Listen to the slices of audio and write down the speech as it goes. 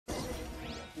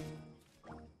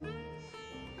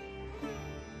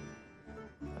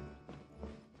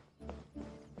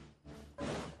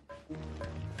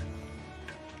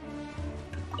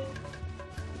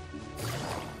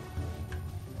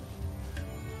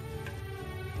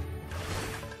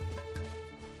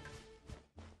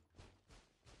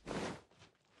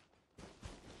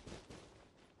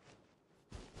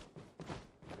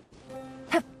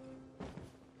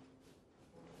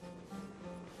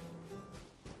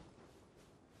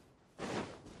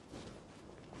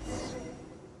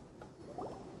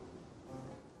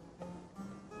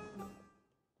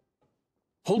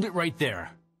Hold it right there.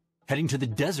 Heading to the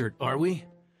desert, are we?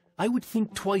 I would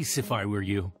think twice if I were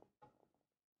you.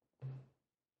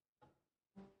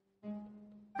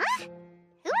 Huh?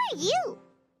 Who are you?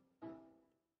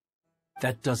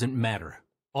 That doesn't matter.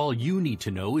 All you need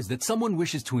to know is that someone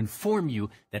wishes to inform you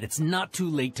that it's not too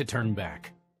late to turn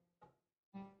back.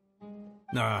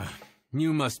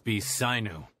 You must be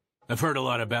Cyno. I've heard a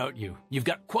lot about you. You've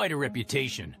got quite a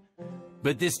reputation.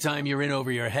 But this time you're in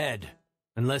over your head.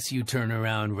 Unless you turn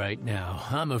around right now,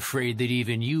 I'm afraid that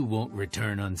even you won't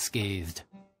return unscathed.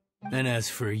 And as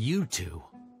for you two,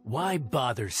 why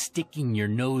bother sticking your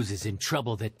noses in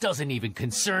trouble that doesn't even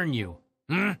concern you?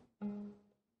 Hmm?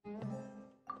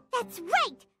 That's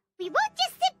right! We won't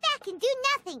just sit back and do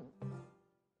nothing!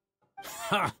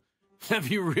 Ha! Have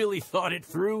you really thought it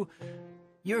through?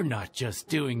 You're not just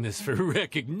doing this for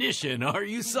recognition, are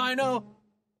you, Cyno?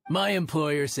 My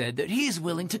employer said that he's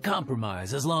willing to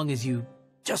compromise as long as you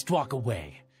just walk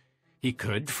away. He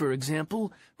could, for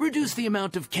example, reduce the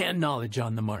amount of canned knowledge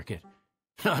on the market.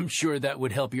 I'm sure that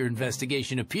would help your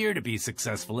investigation appear to be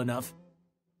successful enough.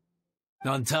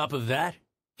 On top of that,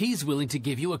 he's willing to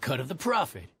give you a cut of the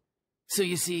profit. So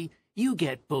you see, you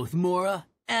get both Mora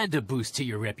and a boost to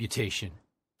your reputation.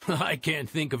 I can't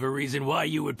think of a reason why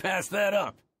you would pass that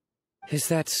up. Is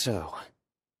that so?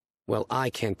 Well, I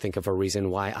can't think of a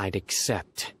reason why I'd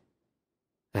accept.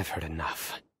 I've heard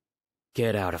enough.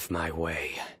 Get out of my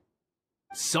way.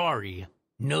 Sorry,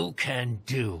 no can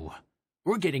do.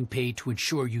 We're getting paid to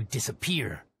ensure you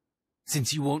disappear.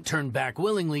 Since you won't turn back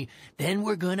willingly, then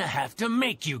we're gonna have to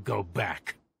make you go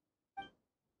back.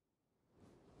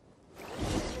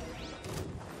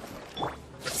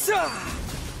 Futile!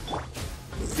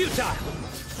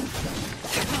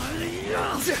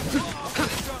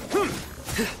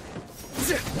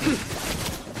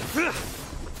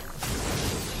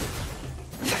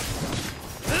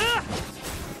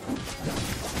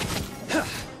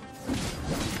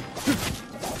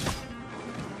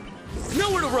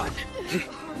 Nowhere to run!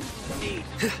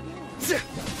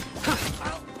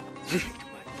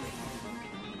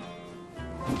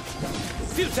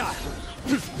 Futile!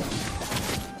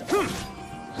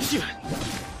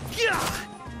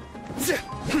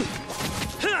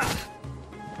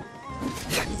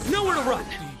 Nowhere to run!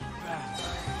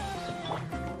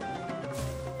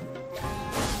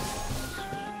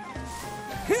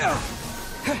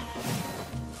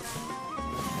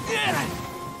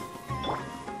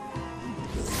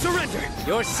 Surrender!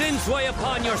 Your sins weigh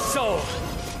upon your soul.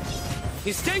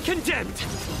 You stand condemned.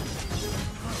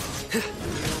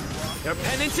 Your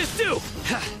penance is due.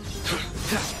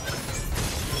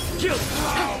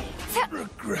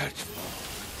 Regret.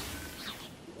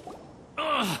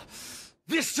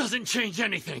 This doesn't change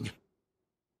anything.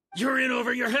 You're in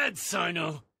over your head,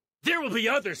 Cyno. There will be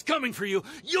others coming for you.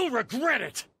 You'll regret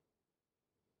it.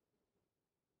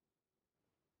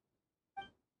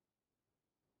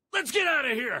 Let's get out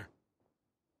of here.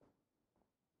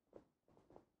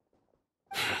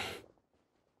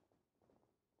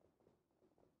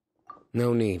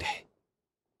 No need.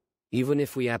 Even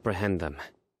if we apprehend them,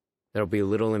 there'll be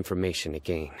little information to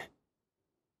gain.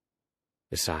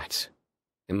 Besides,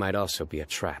 it might also be a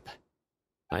trap.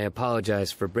 I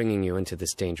apologize for bringing you into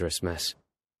this dangerous mess.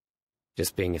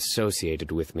 Just being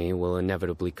associated with me will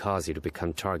inevitably cause you to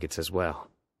become targets as well.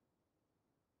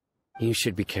 You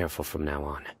should be careful from now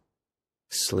on.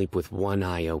 Sleep with one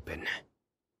eye open.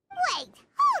 Wait,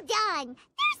 hold on!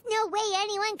 There's no way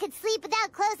anyone could sleep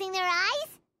without closing their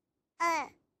eyes?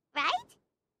 Right?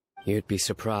 You'd be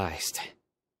surprised.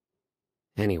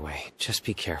 Anyway, just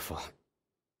be careful.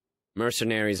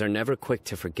 Mercenaries are never quick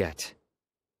to forget.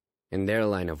 In their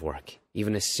line of work,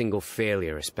 even a single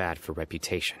failure is bad for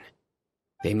reputation.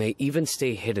 They may even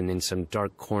stay hidden in some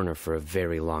dark corner for a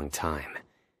very long time,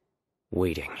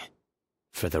 waiting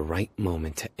for the right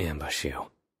moment to ambush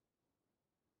you.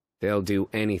 They'll do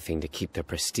anything to keep their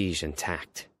prestige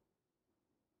intact.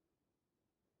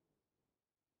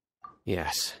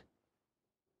 Yes,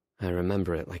 I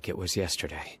remember it like it was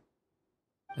yesterday.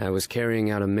 I was carrying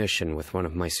out a mission with one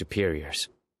of my superiors.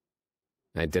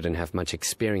 I didn't have much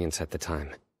experience at the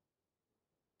time,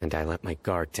 and I let my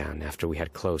guard down after we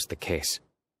had closed the case.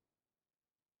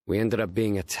 We ended up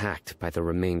being attacked by the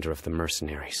remainder of the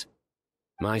mercenaries.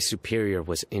 My superior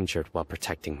was injured while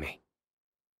protecting me,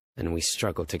 and we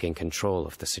struggled to gain control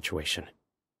of the situation.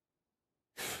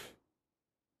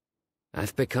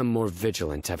 I've become more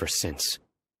vigilant ever since,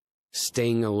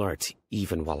 staying alert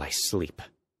even while I sleep.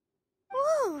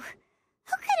 Whoa!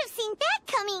 Who could have seen that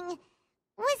coming?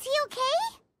 Was he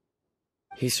okay?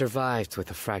 He survived with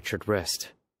a fractured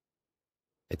wrist.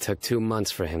 It took 2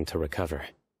 months for him to recover,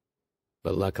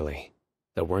 but luckily,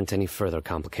 there weren't any further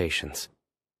complications.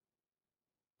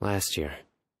 Last year,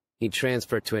 he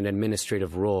transferred to an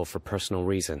administrative role for personal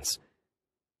reasons,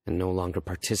 and no longer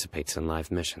participates in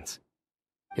live missions.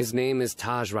 His name is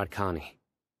Taj Radkani,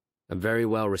 a very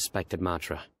well-respected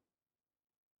Matra.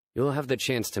 You'll have the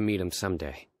chance to meet him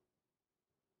someday.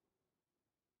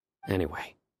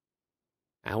 Anyway,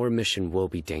 our mission will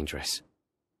be dangerous.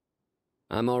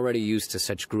 I'm already used to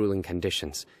such grueling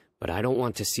conditions, but I don't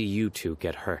want to see you two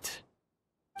get hurt.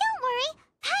 Don't worry,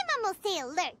 Paimon will stay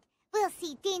alert. We'll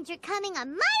see danger coming a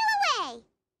mile away!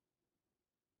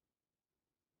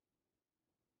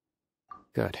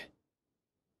 Good.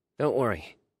 Don't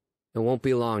worry. It won't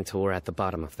be long till we're at the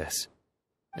bottom of this.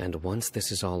 And once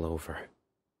this is all over,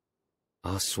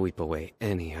 I'll sweep away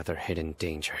any other hidden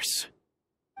dangers.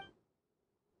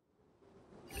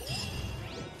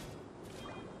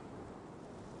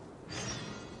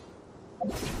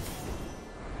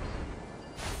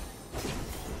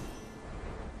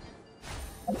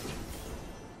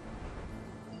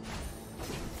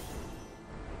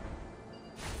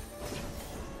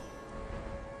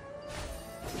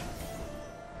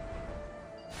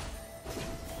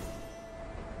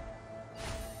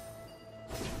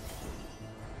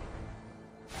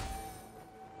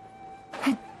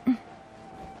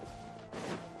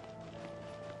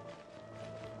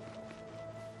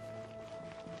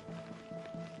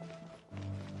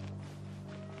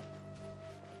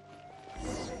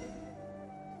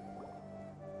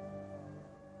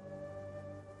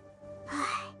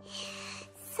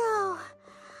 So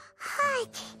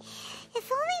hot.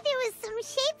 If only there was some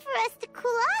shade for us to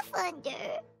cool off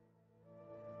under.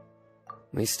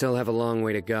 We still have a long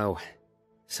way to go,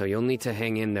 so you'll need to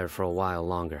hang in there for a while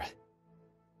longer.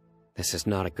 This is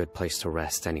not a good place to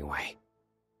rest anyway.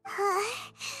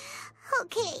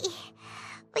 Okay.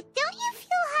 But don't you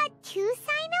feel hot too,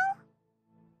 Cyno?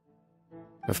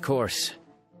 Of course,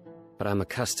 but I'm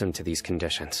accustomed to these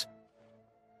conditions.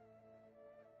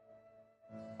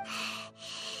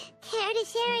 Care to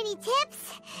share any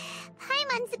tips?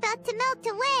 Paimon's about to melt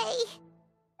away.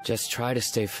 Just try to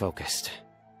stay focused.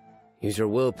 Use your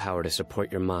willpower to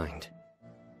support your mind.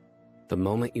 The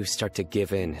moment you start to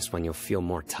give in is when you'll feel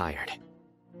more tired.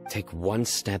 Take one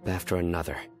step after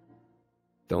another.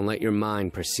 Don't let your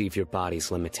mind perceive your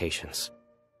body's limitations.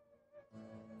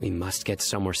 We must get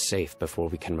somewhere safe before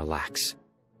we can relax.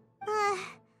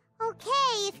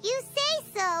 Okay, if you say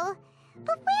so.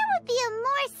 But where would be a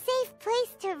more safe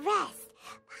place to rest?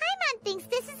 Paimon thinks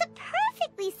this is a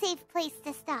perfectly safe place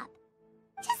to stop.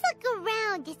 Just look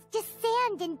around, it's just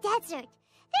sand and desert.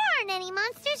 There aren't any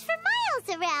monsters for miles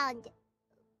around.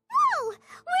 Whoa! Where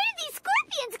did these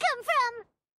scorpions come from?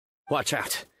 Watch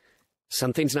out.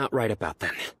 Something's not right about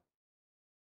them.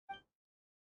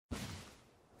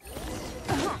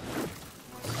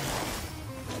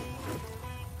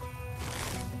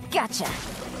 Gotcha.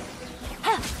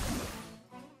 Whew.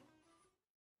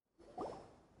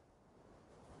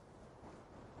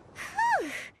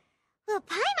 Well,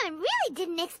 Paimon really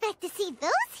didn't expect to see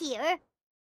those here.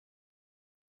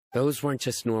 Those weren't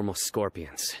just normal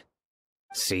scorpions.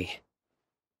 See?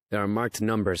 There are marked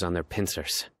numbers on their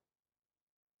pincers.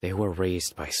 They were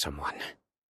raised by someone.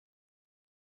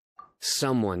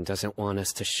 Someone doesn't want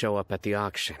us to show up at the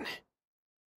auction.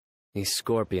 These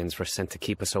scorpions were sent to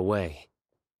keep us away.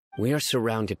 We are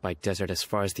surrounded by desert as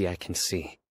far as the eye can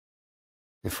see.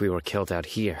 If we were killed out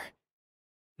here,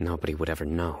 nobody would ever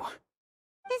know.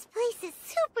 This place is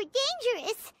super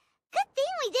dangerous. Good thing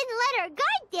we didn't let our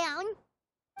guard down.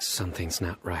 Something's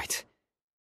not right.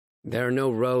 There are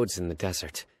no roads in the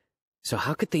desert, so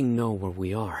how could they know where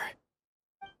we are?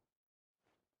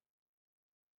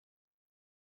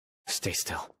 Stay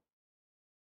still.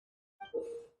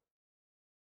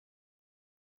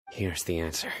 Here's the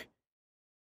answer.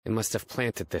 They must have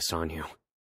planted this on you.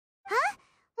 Huh?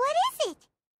 What is it?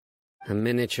 A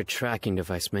miniature tracking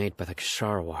device made by the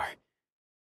Ksharawar.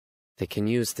 They can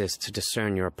use this to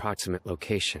discern your approximate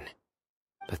location.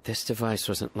 But this device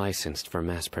wasn't licensed for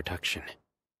mass production.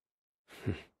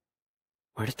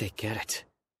 Where did they get it?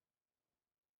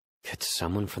 Could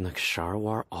someone from the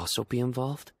Ksharawar also be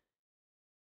involved?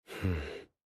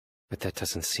 But that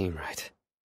doesn't seem right.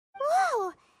 Whoa!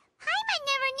 Paimon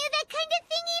never knew that kind of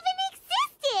thing even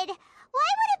existed! Why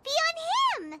would it be on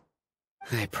him?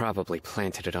 They probably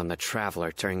planted it on the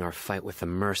Traveler during our fight with the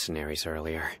mercenaries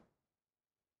earlier.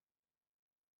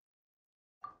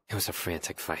 It was a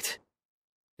frantic fight.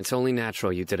 It's only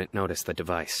natural you didn't notice the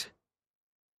device.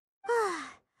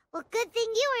 Well, good thing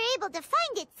you were able to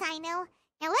find it, Cyno.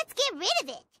 Now let's get rid of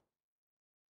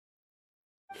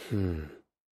it.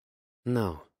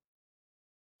 No.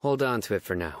 Hold on to it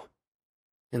for now.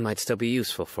 It might still be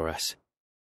useful for us.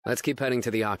 Let's keep heading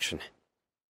to the auction.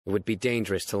 It would be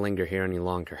dangerous to linger here any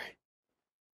longer.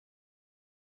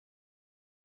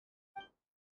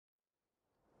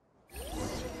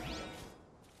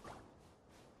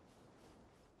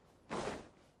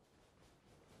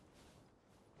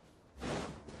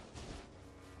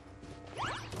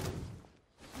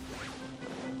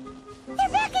 They're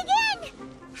back again!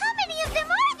 How many of them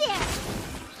are there?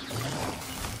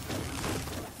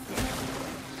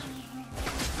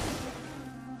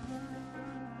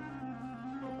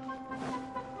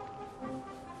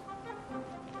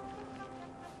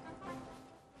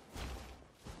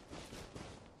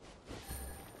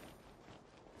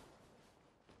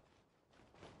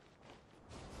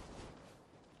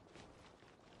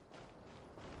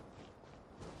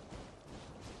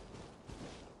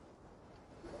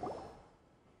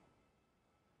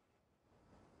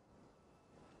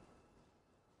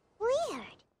 Weird.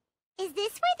 Is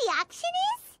this where the auction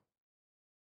is?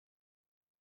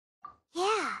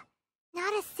 Yeah,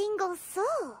 not a single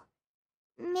soul.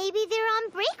 Maybe they're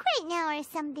on break right now or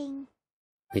something.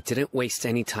 We didn't waste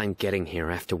any time getting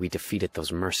here after we defeated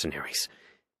those mercenaries.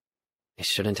 They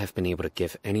shouldn't have been able to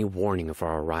give any warning of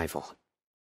our arrival.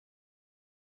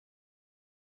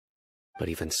 But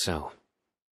even so,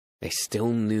 they still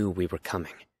knew we were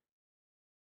coming.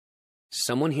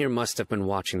 Someone here must have been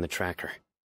watching the tracker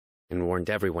and warned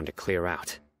everyone to clear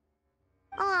out.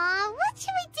 Aw, what should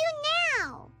we do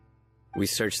now? We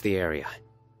searched the area.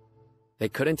 They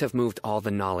couldn't have moved all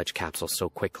the knowledge capsules so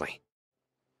quickly.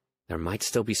 There might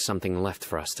still be something left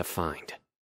for us to find.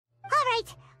 All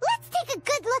right, let's take a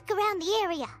good look around the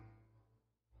area.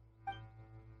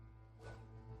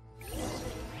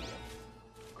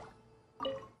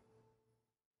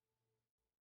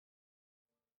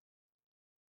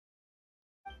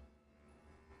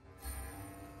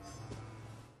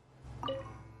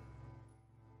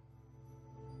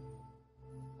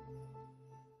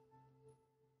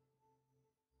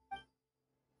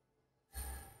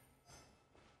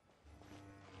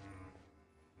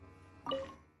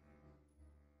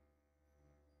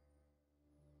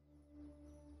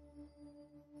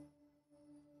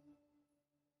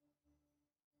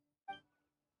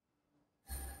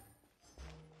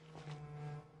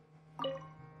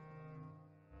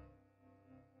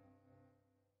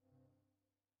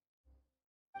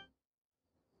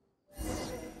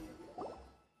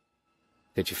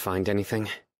 Did you find anything?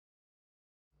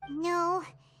 No,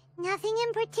 nothing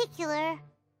in particular.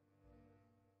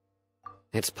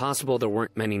 It's possible there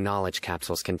weren't many knowledge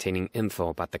capsules containing info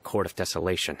about the Court of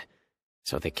Desolation,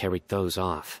 so they carried those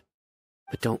off.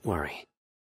 But don't worry.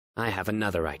 I have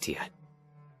another idea.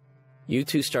 You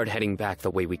two start heading back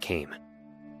the way we came.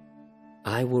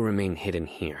 I will remain hidden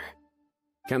here.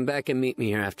 Come back and meet me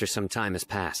here after some time has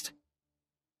passed.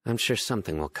 I'm sure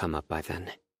something will come up by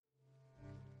then.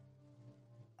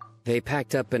 They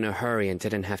packed up in a hurry and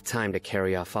didn't have time to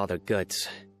carry off all their goods.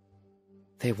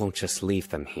 They won't just leave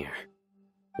them here.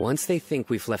 Once they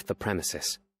think we've left the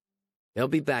premises, they'll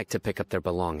be back to pick up their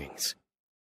belongings.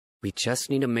 We just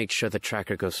need to make sure the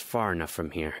tracker goes far enough from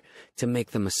here to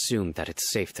make them assume that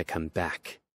it's safe to come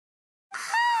back.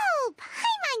 Oh,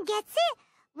 Paimon gets it!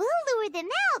 We'll lure them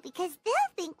out because they'll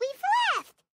think we've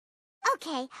left.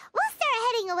 Okay, we'll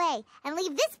start heading away and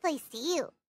leave this place to you.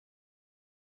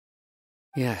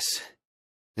 Yes,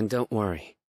 and don't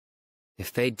worry.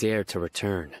 If they dare to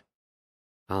return,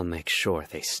 I'll make sure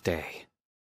they stay.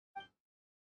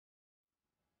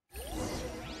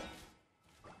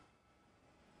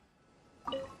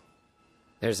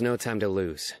 There's no time to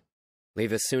lose.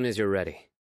 Leave as soon as you're ready.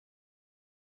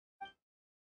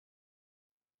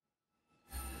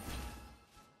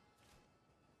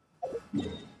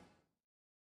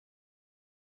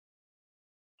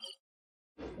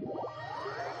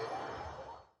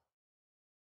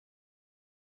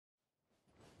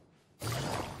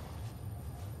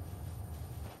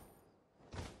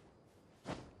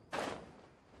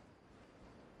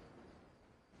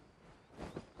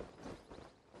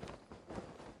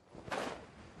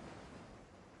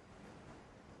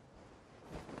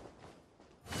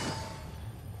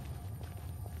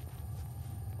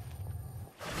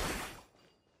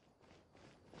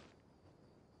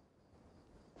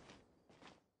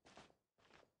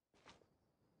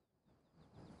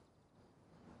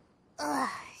 Ugh,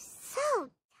 so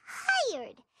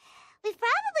tired. We've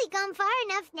probably gone far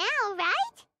enough now,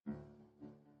 right?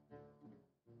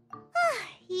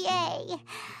 Yay.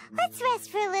 Let's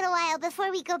rest for a little while before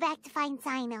we go back to find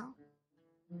Cyno.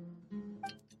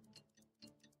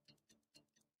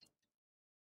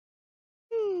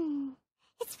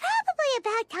 It's probably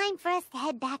about time for us to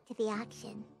head back to the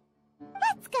auction.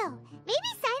 Let's go. Maybe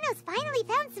Cyno's finally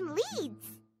found some leads.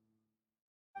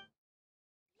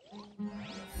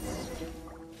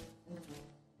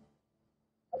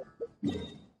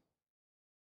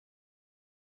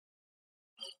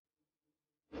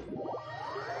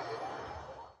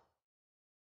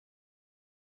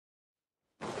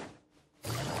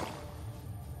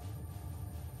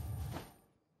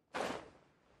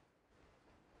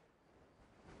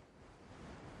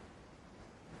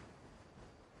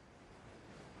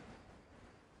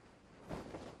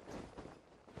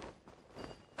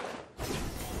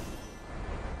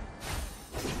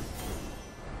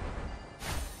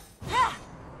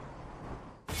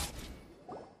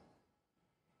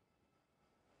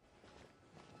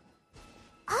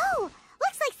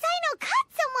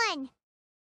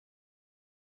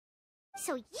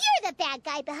 So you're the bad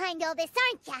guy behind all this,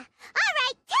 aren't ya? All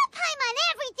right, tell Paimon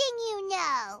everything you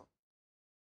know!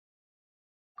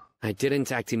 I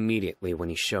didn't act immediately when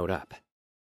he showed up.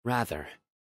 Rather,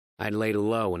 I laid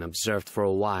low and observed for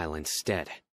a while instead.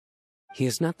 He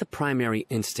is not the primary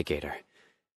instigator,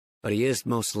 but he is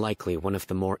most likely one of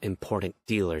the more important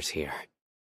dealers here.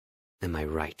 Am I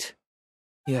right?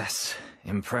 Yes,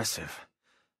 impressive.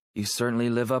 You certainly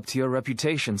live up to your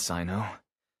reputation, Cyno.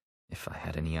 If I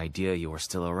had any idea you were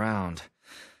still around,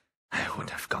 I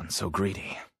wouldn't have gotten so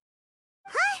greedy.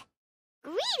 Huh?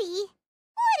 Greedy?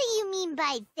 What do you mean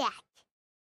by that?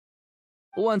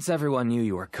 Once everyone knew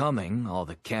you were coming, all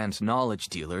the canned knowledge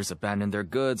dealers abandoned their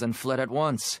goods and fled at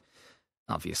once.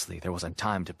 Obviously, there wasn't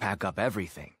time to pack up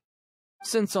everything.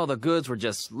 Since all the goods were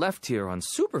just left here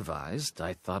unsupervised,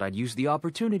 I thought I'd use the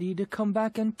opportunity to come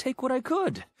back and take what I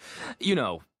could. You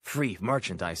know, free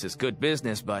merchandise is good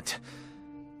business, but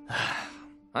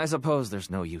I suppose there's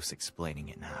no use explaining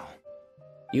it now.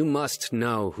 You must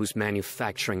know who's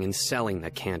manufacturing and selling the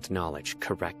canned knowledge,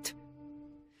 correct?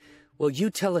 Will you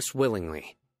tell us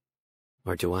willingly?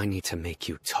 Or do I need to make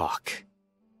you talk?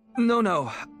 No,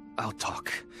 I'll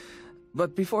talk.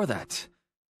 But before that,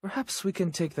 perhaps we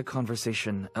can take the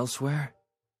conversation elsewhere?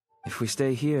 If we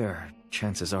stay here,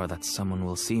 chances are that someone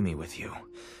will see me with you.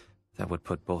 That would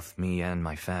put both me and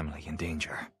my family in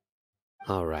danger.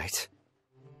 All right.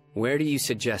 Where do you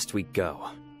suggest we go?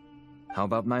 How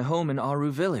about my home in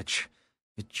Aru Village?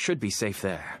 It should be safe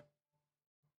there.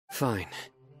 Fine.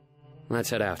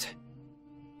 Let's head out.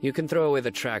 You can throw away the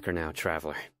tracker now,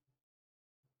 Traveler.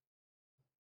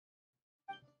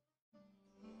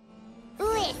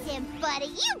 Listen, buddy,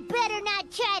 you better not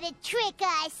try to trick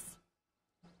us!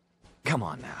 Come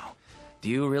on now. Do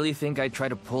you really think I'd try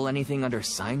to pull anything under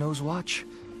Cyno's watch?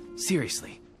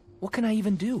 Seriously, what can I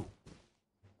even do?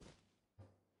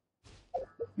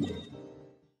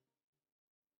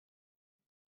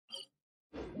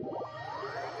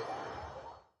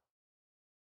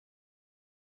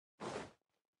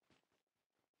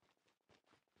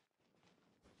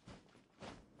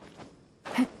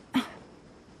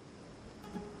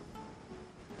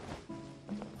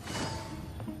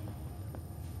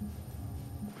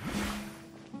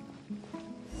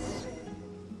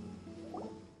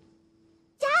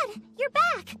 Dad, you're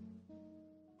back!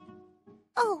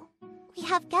 Oh, we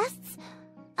have guests?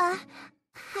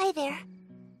 Hi there.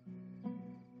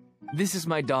 This is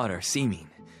my daughter, Cymin.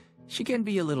 She can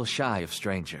be a little shy of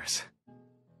strangers.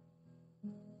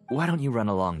 Why don't you run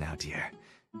along now, dear?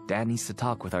 Dad needs to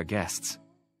talk with our guests.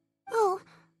 Oh,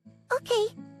 okay.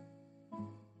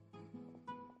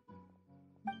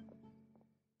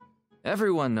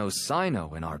 Everyone knows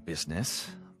Cyno in our business,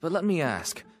 but let me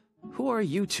ask, who are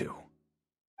you two?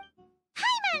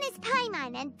 Paimon is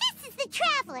Paimon, and this is the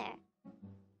Traveler!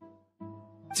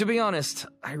 To be honest,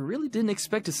 I really didn't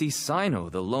expect to see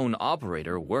Cyno, the lone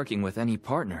operator, working with any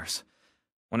partners.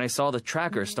 When I saw the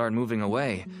tracker start moving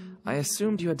away, I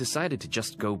assumed you had decided to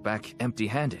just go back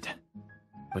empty-handed.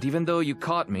 But even though you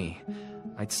caught me,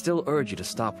 I'd still urge you to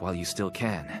stop while you still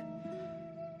can.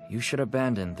 You should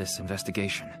abandon this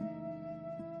investigation.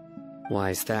 Why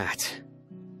is that?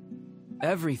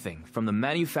 Everything from the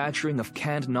manufacturing of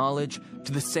canned knowledge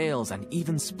to the sales and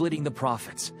even splitting the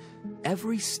profits.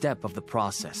 Every step of the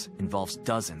process involves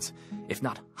dozens, if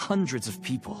not hundreds of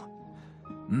people.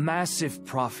 Massive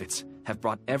profits have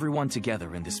brought everyone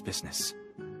together in this business.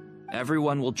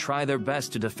 Everyone will try their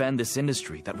best to defend this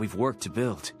industry that we've worked to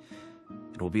build.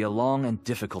 It will be a long and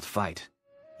difficult fight,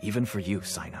 even for you,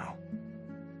 Cyno.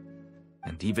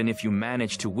 And even if you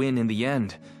manage to win in the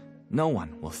end, no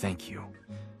one will thank you.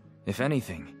 If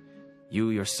anything, you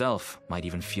yourself might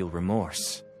even feel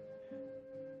remorse.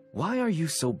 Why are you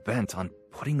so bent on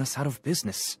putting us out of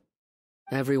business?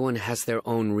 Everyone has their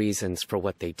own reasons for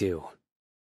what they do.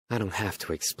 I don't have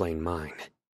to explain mine.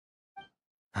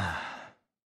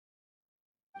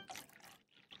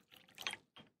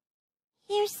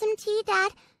 Here's some tea,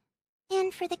 Dad.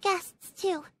 And for the guests,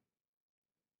 too.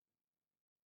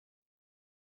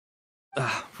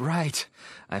 Right.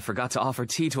 I forgot to offer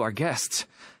tea to our guests.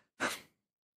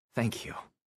 Thank you.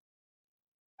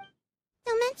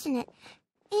 Don't mention it.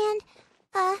 And,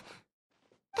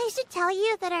 I should tell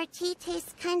you that our tea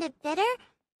tastes kind of bitter,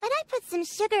 but I put some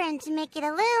sugar in to make it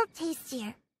a little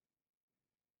tastier.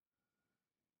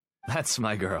 That's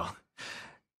my girl.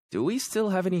 Do we still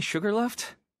have any sugar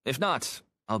left? If not,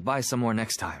 I'll buy some more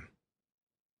next time.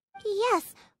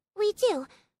 Yes, we do.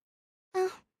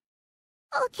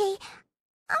 Okay.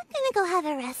 I'm gonna go have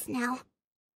a rest now.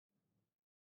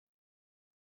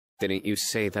 Didn't you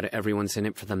say that everyone's in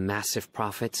it for the massive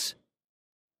profits?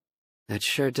 That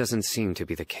sure doesn't seem to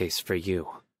be the case for you.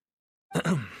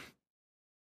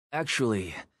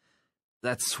 Actually,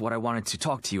 that's what I wanted to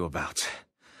talk to you about.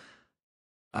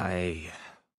 I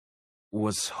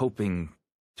was hoping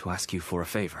to ask you for a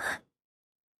favor.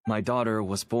 My daughter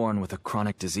was born with a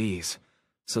chronic disease,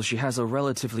 so she has a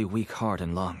relatively weak heart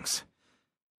and lungs.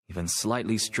 Even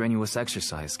slightly strenuous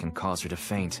exercise can cause her to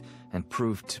faint and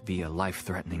prove to be a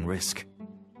life-threatening risk.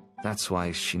 That's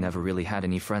why she never really had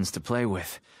any friends to play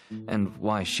with, and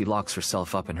why she locks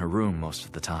herself up in her room most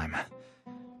of the time.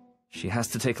 She has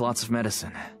to take lots of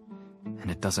medicine,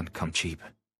 and it doesn't come cheap.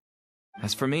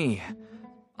 As for me,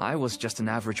 I was just an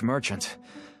average merchant.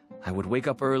 I would wake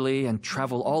up early and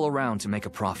travel all around to make a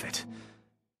profit.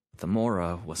 The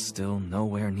Mora was still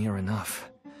nowhere near enough.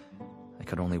 I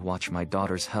could only watch my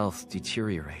daughter's health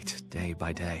deteriorate day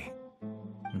by day.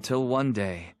 Until one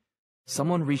day,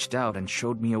 someone reached out and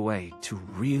showed me a way to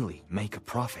really make a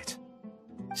profit.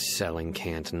 Selling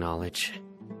canned knowledge?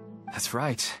 That's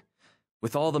right.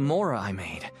 With all the Mora I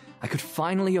made, I could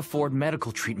finally afford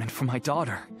medical treatment for my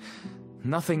daughter.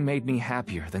 Nothing made me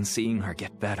happier than seeing her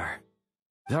get better.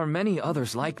 There are many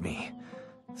others like me.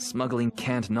 Smuggling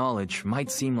canned knowledge might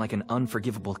seem like an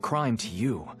unforgivable crime to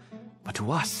you, but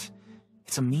to us,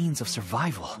 it's a means of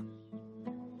survival.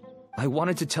 I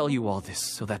wanted to tell you all this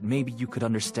so that maybe you could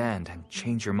understand and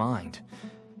change your mind.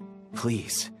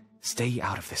 Please, stay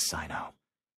out of this, Cyno.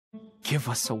 Give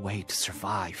us a way to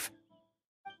survive.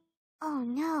 Oh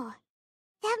no.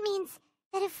 That means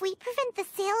that if we prevent the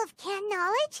sale of canned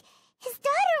knowledge, his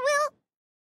daughter will...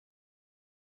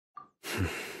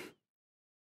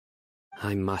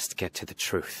 I must get to the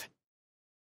truth.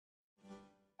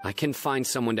 I can find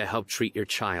someone to help treat your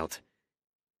child,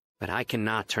 but I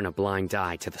cannot turn a blind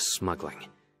eye to the smuggling.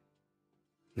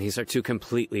 These are two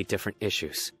completely different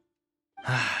issues.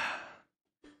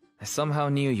 I somehow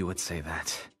knew you would say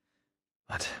that.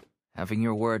 But having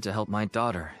your word to help my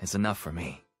daughter is enough for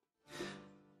me.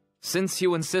 Since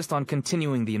you insist on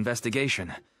continuing the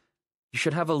investigation, you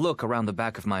should have a look around the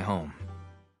back of my home.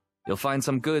 You'll find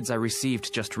some goods I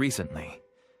received just recently.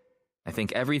 I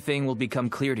think everything will become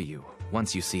clear to you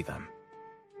once you see them.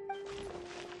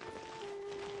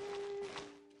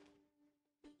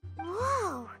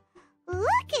 Whoa!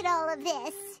 Look at all of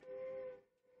this!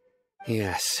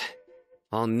 Yes,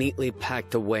 all neatly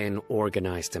packed away and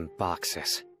organized in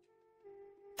boxes.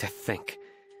 To think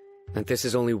that this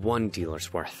is only one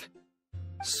dealer's worth.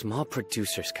 Small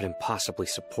producers couldn't possibly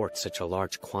support such a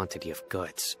large quantity of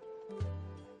goods.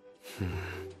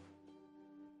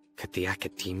 Could the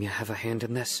Academia have a hand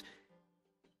in this?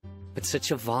 But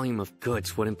such a volume of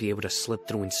goods wouldn't be able to slip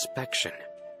through inspection.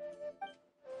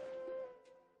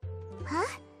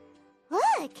 Huh?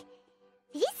 Look!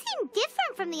 These seem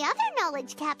different from the other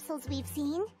knowledge capsules we've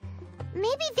seen.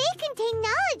 Maybe they contain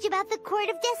knowledge about the Court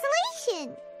of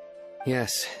Desolation.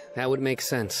 Yes, that would make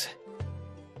sense.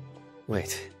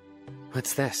 Wait,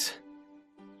 what's this?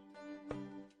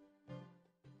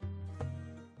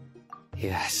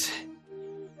 Yes,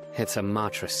 it's a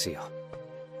Matra seal,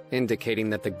 indicating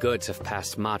that the goods have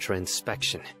passed Matra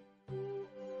inspection.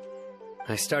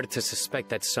 I started to suspect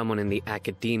that someone in the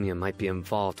Academia might be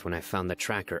involved when I found the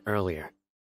tracker earlier.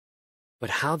 But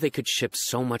how they could ship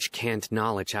so much canned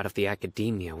knowledge out of the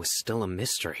Academia was still a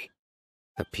mystery.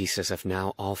 The pieces have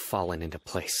now all fallen into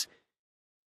place.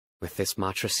 With this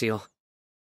Matra seal,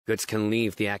 goods can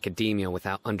leave the Academia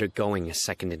without undergoing a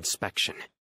second inspection.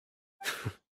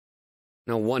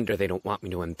 No wonder they don't want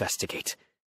me to investigate.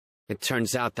 It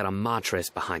turns out that a Matra is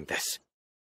behind this.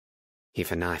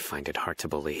 Even I find it hard to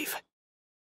believe.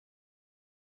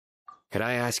 Could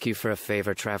I ask you for a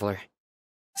favor, Traveler?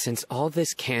 Since all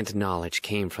this canned knowledge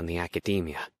came from the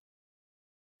Academia,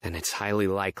 then it's highly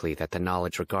likely that the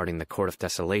knowledge regarding the Court of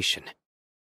Desolation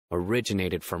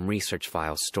originated from research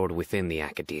files stored within the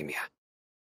Academia.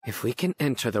 If we can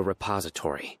enter the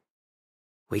repository,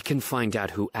 we can find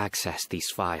out who accessed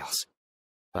these files.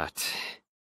 But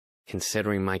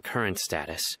considering my current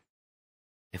status.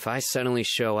 If I suddenly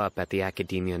show up at the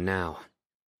Academia now,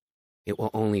 it will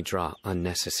only draw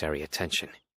unnecessary attention.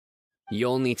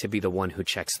 You'll need to be the one who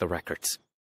checks the records.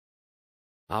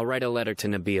 I'll write a letter to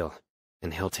Nabil,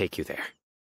 and he'll take you there.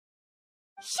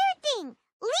 Sure thing!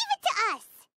 Leave it to us!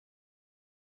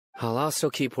 I'll also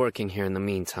keep working here in the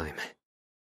meantime.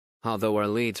 Although our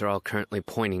leads are all currently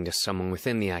pointing to someone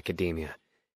within the Academia,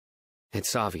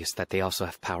 it's obvious that they also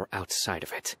have power outside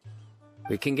of it.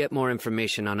 We can get more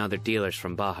information on other dealers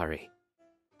from Bahari.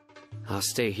 I'll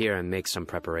stay here and make some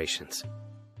preparations.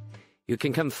 You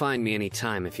can come find me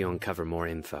anytime if you uncover more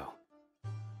info.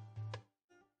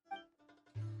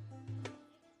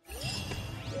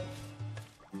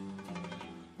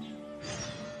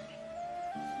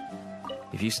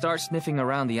 If you start sniffing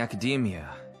around the Academia,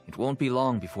 it won't be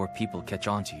long before people catch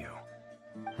on to you.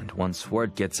 And once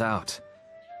word gets out,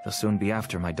 they'll soon be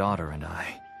after my daughter and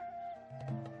I.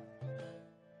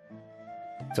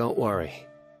 Don't worry.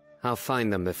 I'll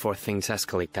find them before things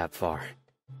escalate that far.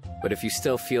 But if you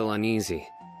still feel uneasy,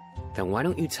 then why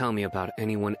don't you tell me about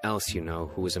anyone else you know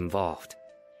who is involved?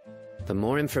 The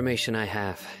more information I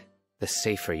have, the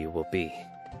safer you will be.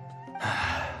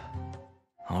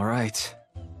 All right.